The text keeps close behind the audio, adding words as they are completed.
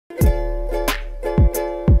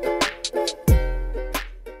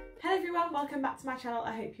welcome back to my channel.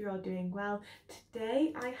 I hope you're all doing well.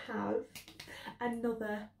 Today I have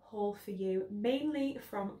another haul for you, mainly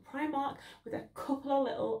from Primark, with a couple of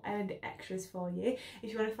little extras for you.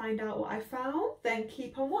 If you want to find out what I found, then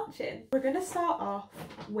keep on watching. We're going to start off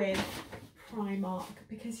with Primark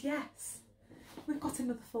because yes, we've got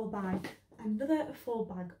another full bag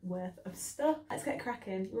worth of stuff. Let's get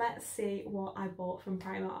cracking. Let's see what I bought from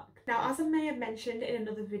Primark. Now, as I may have mentioned in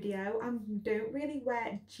another video, I don't really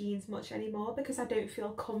wear jeans much anymore because I don't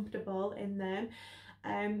feel comfortable in them.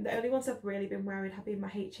 The only ones I've really been wearing have been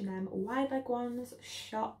my H&M wide leg ones.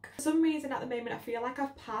 Shock. For some reason at the moment I feel like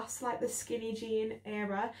I've passed like the skinny jean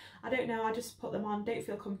era. I don't know, I just put them on, don't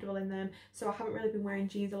feel comfortable in them, so I haven't really been wearing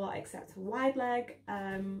jeans a lot except wide leg.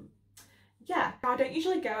 Yeah, I don't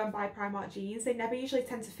usually go and buy Primark jeans. They never usually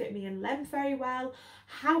tend to fit me in length very well.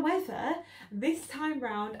 However, this time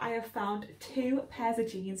round I have found two pairs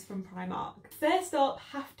of jeans from Primark. First up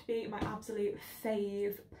have to be my absolute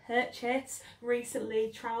fave purchase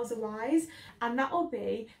recently trouser wise, and that will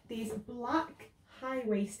be these black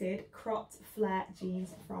high-waisted cropped flare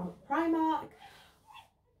jeans from Primark.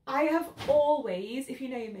 I have always, if you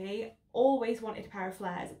know me, always wanted a pair of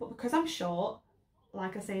flares, but because I'm short,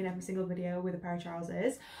 like I say in every single video with a pair of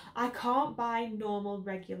trousers, I can't buy normal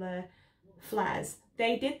regular flares.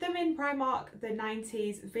 They did them in Primark, the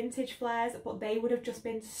 90s vintage flares, but they would have just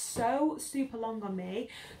been so super long on me.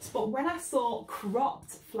 But when I saw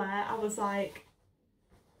cropped flare, I was like,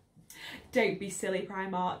 don't be silly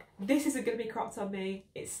Primark, this isn't going to be cropped on me.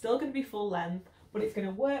 It's still going to be full length, but it's going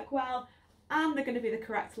to work well, and they're going to be the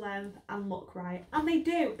correct length and look right. And they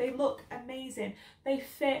do. They look amazing. They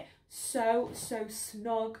fit so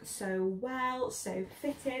snug, so well, so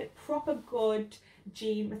fitted, proper good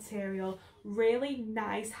jean material. Really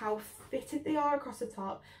nice how fitted they are across the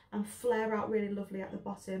top and flare out really lovely at the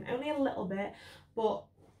bottom. Only a little bit, but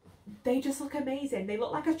they just look amazing. They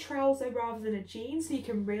look like a trouser rather than a jean, so you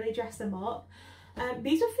can really dress them up.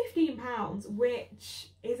 These are £15,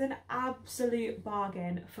 which is an absolute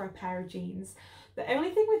bargain for a pair of jeans. The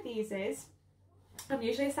only thing with these is I'm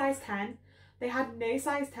usually a size 10. They had no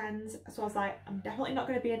size 10s, so I was like, I'm definitely not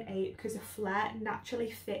going to be an 8 because the flare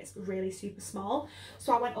naturally fits really super small.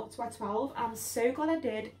 So I went up to a 12. I'm so glad I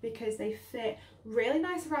did because they fit really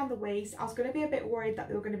nice around the waist. I was going to be a bit worried that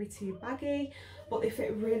they were going to be too baggy, but they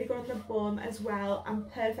fit really good on the bum as well and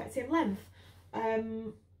perfect in length.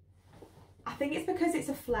 I think it's because it's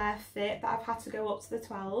a flare fit that I've had to go up to the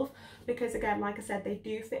 12 because, again, like I said, they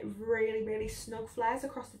do fit really snug flares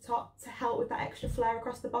across the top to help with that extra flare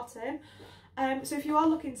across the bottom. So if you are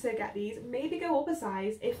looking to get these, maybe go up a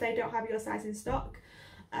size if they don't have your size in stock.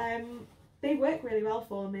 They work really well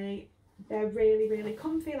for me. They're really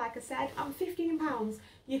comfy, like I said, and £15,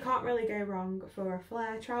 you can't really go wrong for a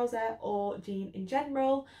flare trouser or jean in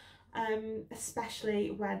general.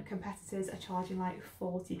 Especially when competitors are charging like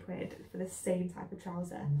 40 quid for the same type of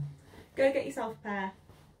trouser. Go get yourself a pair.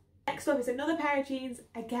 Next up is another pair of jeans,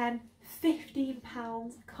 again £15,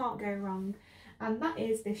 can't go wrong, and that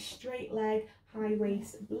is this straight leg high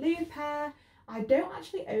waist blue pair. I don't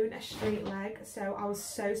actually own a straight leg, so I was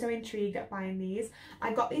so intrigued at buying these.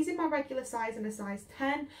 I got these in my regular size and a size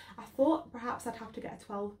 10. I thought perhaps I'd have to get a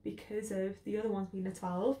 12 because of the other ones being a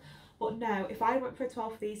 12. But no, if I went for a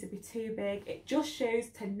 12 for these, it'd be too big. It just shows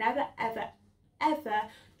to never ever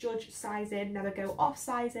judge sizing, never go off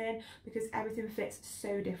sizing, because everything fits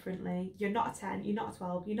so differently. You're not a 10, you're not a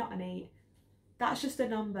 12, you're not an 8. That's just a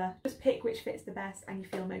number. Just pick which fits the best and you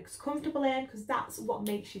feel most comfortable in, because that's what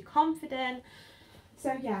makes you confident.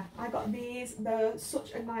 So yeah, I got these. They're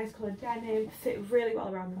such a nice coloured denim, fit really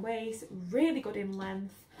well around the waist, really good in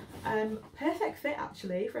length. Perfect fit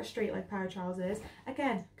actually for a straight leg pair of trousers.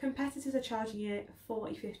 Again, competitors are charging you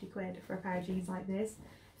 40-50 quid for a pair of jeans like this.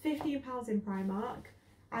 £15 in Primark.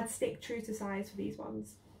 I'd stick true to size for these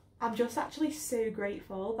ones. I'm just actually so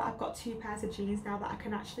grateful that I've got two pairs of jeans now that I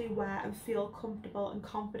can actually wear and feel comfortable and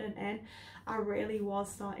confident in. I really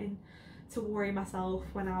was starting to worry myself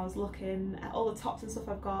when I was looking at all the tops and stuff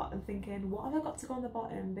I've got and thinking, what have I got to go on the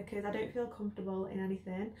bottom, because I don't feel comfortable in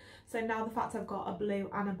anything. So now the fact I've got a blue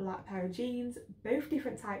and a black pair of jeans, both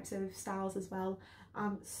different types of styles as well,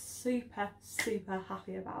 I'm super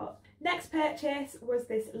happy about. Next purchase was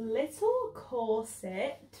this little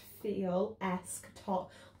corset feel-esque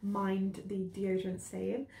top, mind the deodorant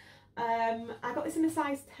saying. I got this in a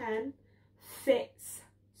size 10, fits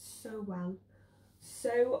so well,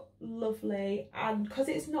 so lovely, and because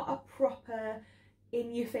it's not a proper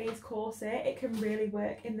in-your-face corset, it can really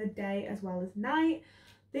work in the day as well as night.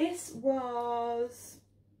 This was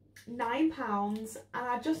 £9 and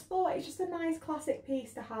I just thought it's just a nice classic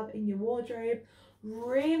piece to have in your wardrobe.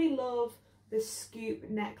 Really love the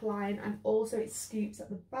scoop neckline, and also it scoops at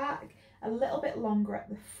the back, a little bit longer at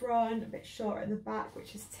the front, a bit shorter at the back,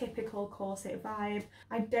 which is typical corset vibe.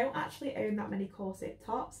 I don't actually own that many corset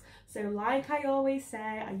tops, so like I always say,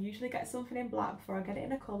 I usually get something in black before I get it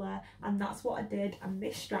in a colour, and that's what I did, and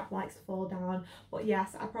this strap likes to fall down. But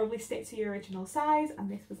yes, I probably stick to your original size,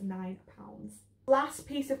 and this was £9. Last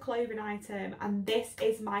piece of clothing item, and this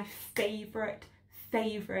is my favourite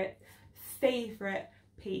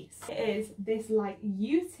piece. It is this like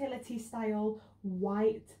utility style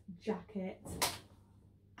white jacket.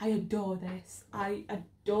 I adore this. I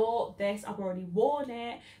adore this. I've already worn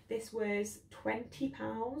it. This was £20,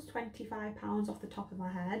 £25 off the top of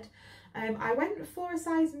my head. I went for a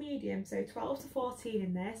size medium, so 12 to 14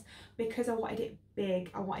 in this, because I wanted it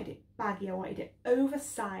big, I wanted it baggy, I wanted it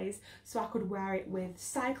oversized so I could wear it with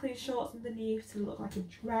cycling shorts underneath to look like a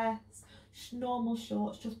dress, normal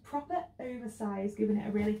shorts, just proper oversized, giving it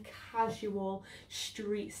a really casual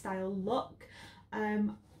street style look.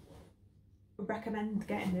 Recommend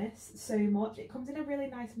getting this so much. It comes in a really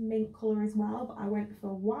nice mint colour as well, but I went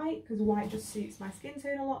for white because white just suits my skin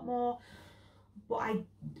tone a lot more. But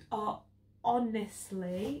I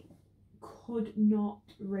honestly could not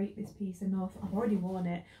rate this piece enough. I've already worn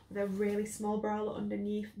it with a really small bralette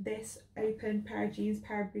underneath, this open pair of jeans,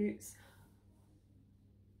 pair of boots.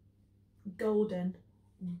 Golden,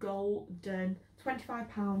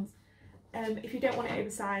 £25. If you don't want it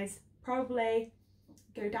oversized, probably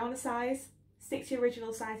go down a size, stick to your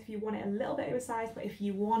original size if you want it a little bit oversized, but if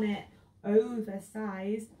you want it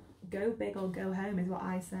oversized, go big or go home is what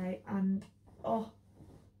I say. And oh,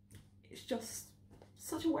 it's just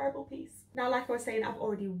such a wearable piece. Now, like I was saying, I've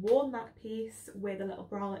already worn that piece with a little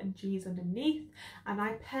bralette and jeans underneath, and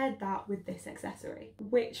I paired that with this accessory,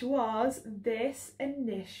 which was this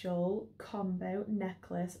initial combo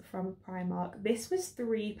necklace from Primark. This was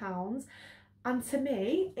 £3, and to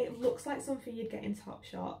me it looks like something you'd get in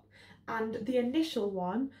TOPSHOP, and the initial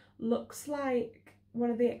one looks like one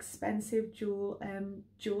of the expensive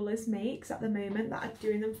jewelers makes at the moment that are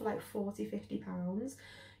doing them for like £40–50.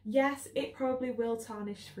 Yes, it probably will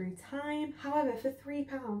tarnish through time. However, for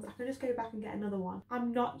 £3, I can just go back and get another one.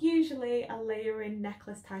 I'm not usually a layering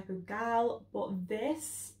necklace type of gal, but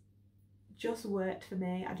this just worked for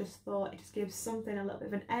me. I just thought it just gives something a little bit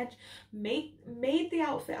of an edge. Made the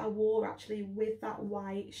outfit I wore actually with that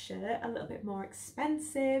white shirt a little bit more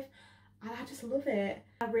expensive, and I just love it.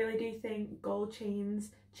 I really do think gold chains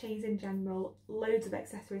in general, loads of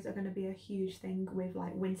accessories are going to be a huge thing with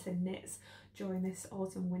like winter knits during this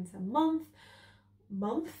autumn winter months,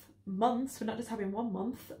 we're not just having 1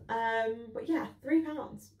 month. But yeah,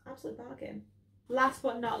 £3, absolute bargain. Last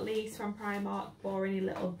but not least, from Primark, boring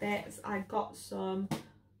little bits, I got some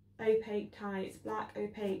opaque tights, black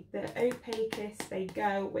opaque, the opaquest they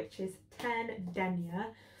go, which is 10 denier.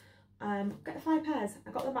 Got the 5 pairs.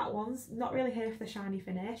 I got the matte ones, not really here for the shiny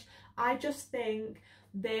finish. I just think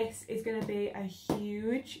this is going to be a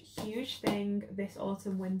huge thing this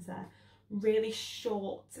autumn winter. Really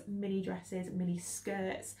short mini dresses, mini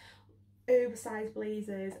skirts, oversized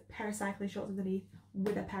blazers, pair of cycling shorts underneath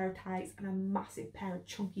with a pair of tights and a massive pair of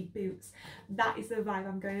chunky boots. That is the vibe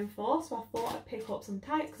I'm going for, so I thought I'd pick up some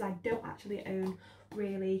tights because I don't actually own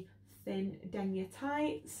really thin denier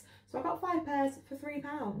tights. So I got 5 pairs for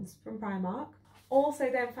 £3 from Primark. Also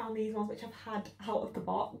then found these ones which I've had out of the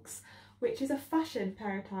box, which is a fashion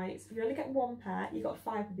pair of tights. You only get 1 pair, you got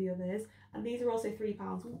 5 of the others, and these are also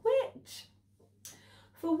 £3, which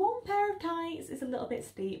for 1 pair of tights is a little bit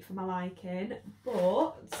steep for my liking,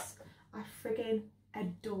 but I friggin'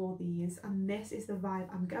 adore these, and this is the vibe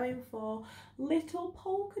I'm going for. Little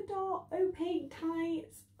polka dot opaque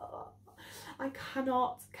tights. Oh, I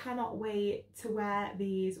cannot wait to wear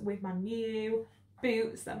these with my new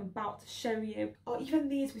boots that I'm about to show you, or even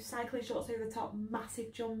these with cycling shorts over the top,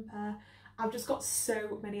 massive jumper. I've just got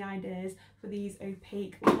so many ideas for these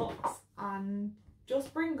opaque looks, and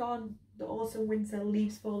just bring on the autumn winter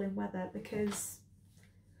leaves falling weather because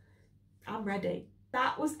I'm ready.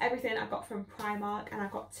 That was everything I got from Primark, and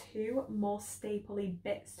I've got 2 more stapley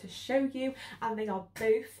bits to show you, and they are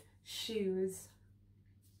both shoes.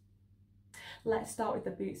 Let's start with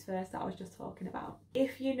the boots first that I was just talking about.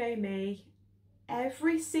 If you know me,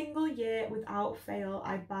 every single year without fail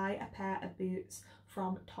I buy a pair of boots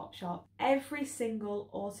from Topshop. Every single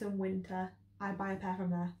autumn winter I buy a pair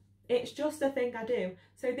from there. It's just a thing I do.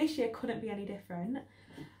 So this year couldn't be any different.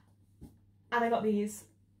 And I got these.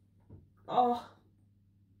 Oh,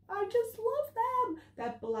 I just love them.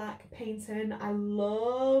 They're black painting. I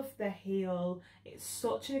love the heel. It's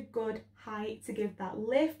such a good height to give that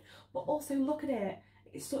lift, but also look at it.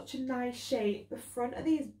 It's such a nice shape. The front of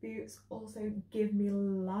these boots also give me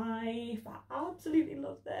life. I absolutely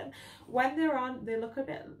love them. When they're on, they look a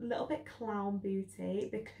little bit clown booty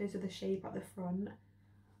because of the shape at the front.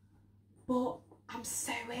 But I'm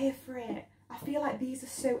so here for it. I feel like these are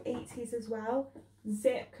so 80s as well.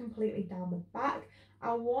 Zip completely down the back.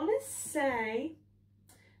 I want to say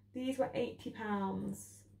these were £80,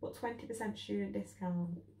 but 20% student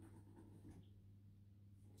discount.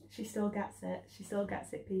 She still gets it. She still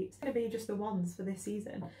gets it, peeps. It's going to be just the ones for this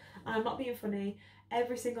season. And I'm not being funny.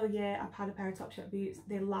 Every single year I've had a pair of Topshop boots.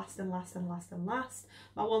 They last and last and last and last.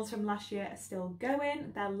 My ones from last year are still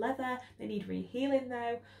going. They're leather. They need rehealing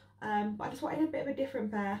though. But I just wanted a bit of a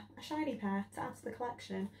different pair. A shiny pair to add to the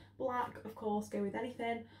collection. Black, of course, go with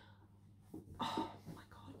anything. Oh my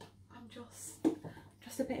god. I'm just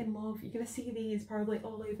a bit in love. You're going to see these probably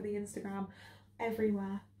all over the Instagram.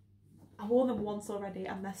 Everywhere. I wore them once already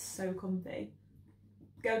and they're so comfy.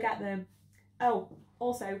 Go get them. Oh,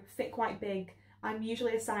 also fit quite big. I'm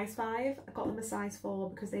usually a size 5. I got them a size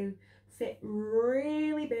 4 because they fit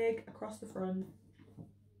really big across the front.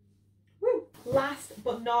 Woo! Last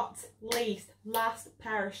but not least, last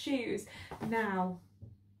pair of shoes. Now,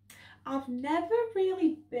 I've never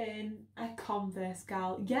really been a Converse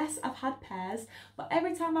gal. Yes, I've had pairs, but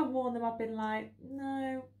every time I've worn them I've been like,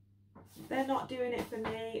 no. They're not doing it for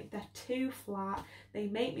me. They're too flat. They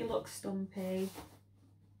make me look stumpy.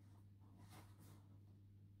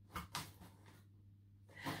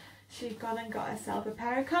 She's gone and got herself a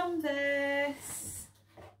pair of Converse.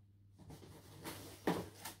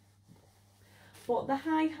 But the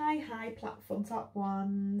high platform top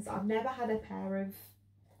ones. I've never had a pair of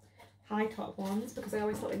high top ones because I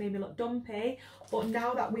always thought they made me look dumpy, but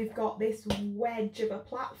now that we've got this wedge of a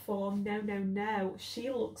platform, no,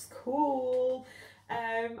 she looks cool.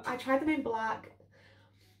 I tried them in black.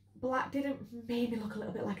 Black didn't make me look a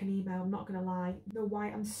little bit like an emo, I'm not gonna lie. The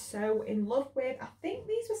white I'm so in love with. I think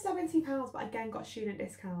these were £70, but again got student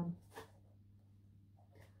discount.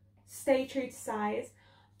 Stay true to size.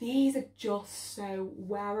 These are just so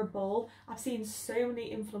wearable. I've seen so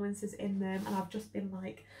many influencers in them and I've just been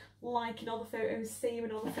like liking all the photos,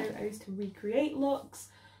 saving all the photos to recreate looks.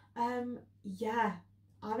 Yeah,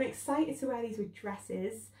 I'm excited to wear these with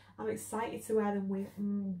dresses. I'm excited to wear them with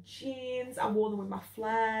jeans. I wore them with my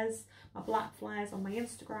flares, my black flares on my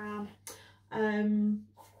Instagram.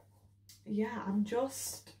 Yeah, I'm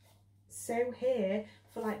just so here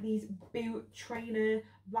for like these boot trainer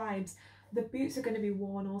vibes. The boots are going to be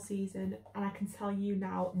worn all season, and I can tell you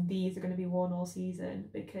now these are going to be worn all season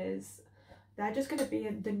because they're just going to be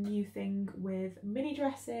the new thing with mini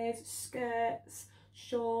dresses, skirts,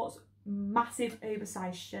 shorts, massive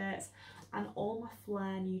oversized shirts, and all my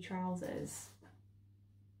flare new trousers.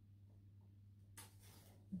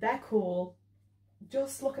 They're cool.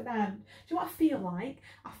 Just look at them. Do you know what I feel like?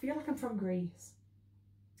 I feel like I'm from Greece.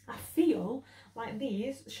 I feel like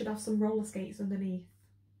these should have some roller skates underneath.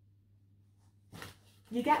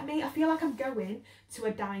 You get me? I feel like I'm going to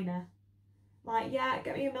a diner. Like, yeah,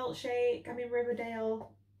 get me a milkshake. I'm in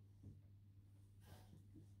Riverdale.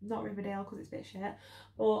 Not Riverdale because it's a bit shit.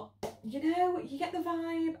 But, you know, you get the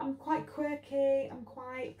vibe. I'm quite quirky. I'm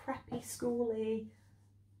quite preppy, schooly.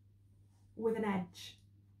 With an edge.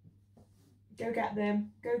 Go get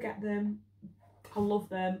them. Go get them. I love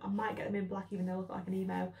them. I might get them in black even though I look like an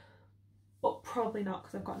emo. But probably not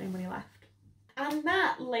because I've got no money left. And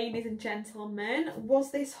that, ladies and gentlemen,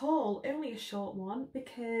 was this haul. Only a short one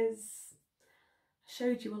because I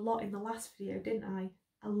showed you a lot in the last video, didn't I?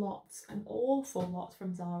 A lot, an awful lot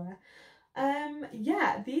from Zara.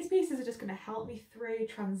 Yeah, these pieces are just going to help me through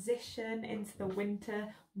transition into the winter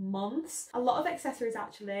months. A lot of accessories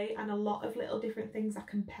actually, and a lot of little different things I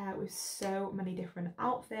can pair with so many different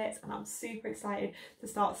outfits, and I'm super excited to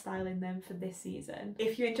start styling them for this season.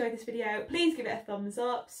 If you enjoyed this video, please give it a thumbs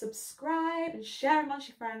up, subscribe and share it amongst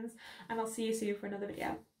your friends, and I'll see you soon for another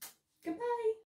video. Goodbye!